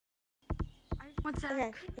What's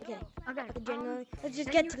that? Okay. Okay. Generally, let's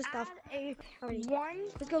just Then get you to the stuff. add a Already. one.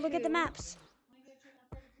 Let's go look at the two. maps.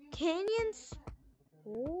 Canyons.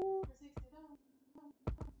 Ooh.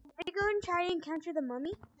 Should I go and try to encounter the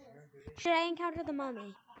mummy? Should I encounter the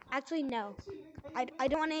mummy? Actually, no. I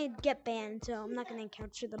don't want to get banned, so I'm not going to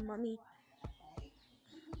encounter the mummy.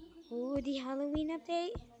 Ooh, the Halloween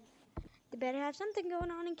update. They better have something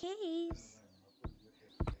going on in caves.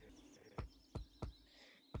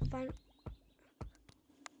 Fun.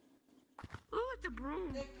 Oh, it's a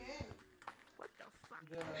broom. What the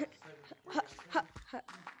fuck?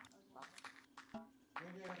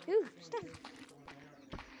 Ooh, stuff.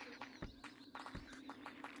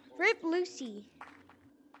 Rip Lucy.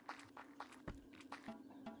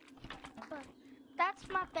 That's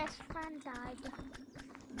my best friend died.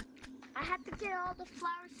 I had to get all the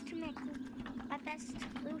flowers to make my best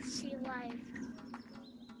Lucy alive.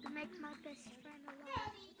 To make my best friend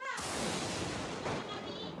alive.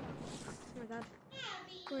 Oh my god.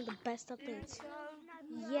 One of the best updates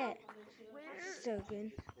yet. So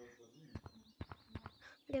good.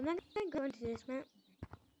 Okay, I'm not gonna go into this map.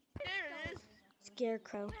 There it is.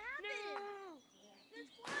 Scarecrow. No.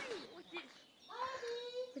 It's white. What's this?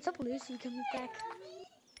 What's up, Lucy? Coming back.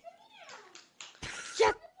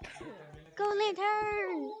 Jack!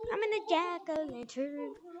 Go-lantern! I'm in the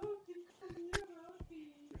jack-o'-lantern.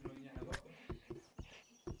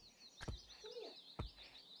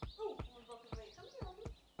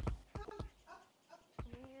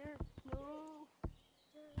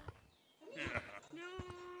 No.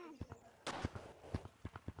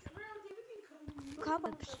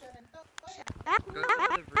 Cobwebs.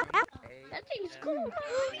 That thing's cool.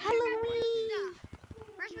 Halloween!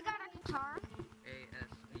 First we got a guitar.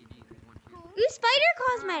 Ooh, spider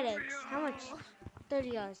cosmetics! How much?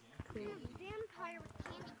 $30. Cool. Vampire with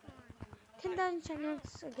candy corn. 10,000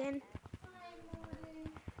 channels again.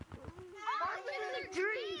 Oh, it's a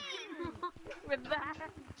dream. With that.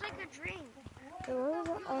 It's like a dream. So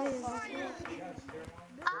what was it?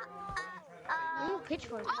 Oh, ooh,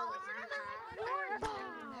 pitchfork.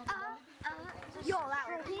 Yo, that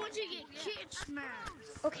was once you get kid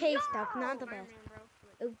smashed. Okay, stuff, not the best.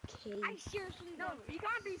 Okay. I seriously know. You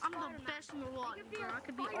gotta be I'm the best in the world, bro. I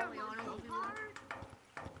could be Ariana.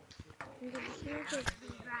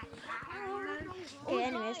 Okay,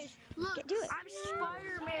 anyways, Look, do it. I'm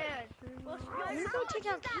Spider-Man. I'm gonna go check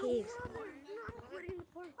out caves.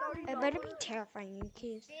 It better be terrifying in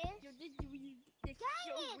caves. Okay, I'm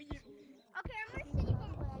gonna see you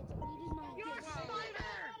one. You're a spider.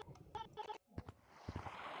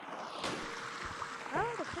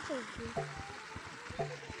 Oh, the puzzle tree.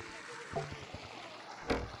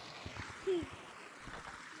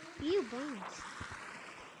 Ew, bones.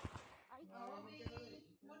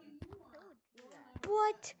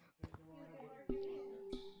 What?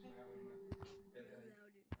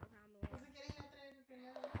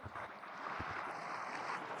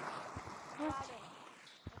 What?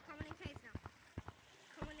 Coming in case now.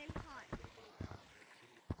 Coming in hot.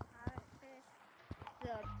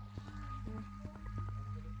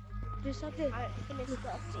 Do something.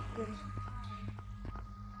 Good.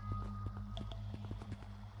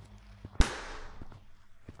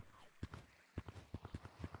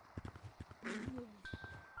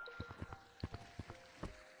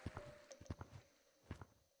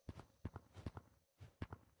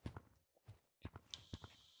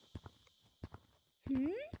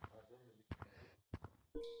 Hmm?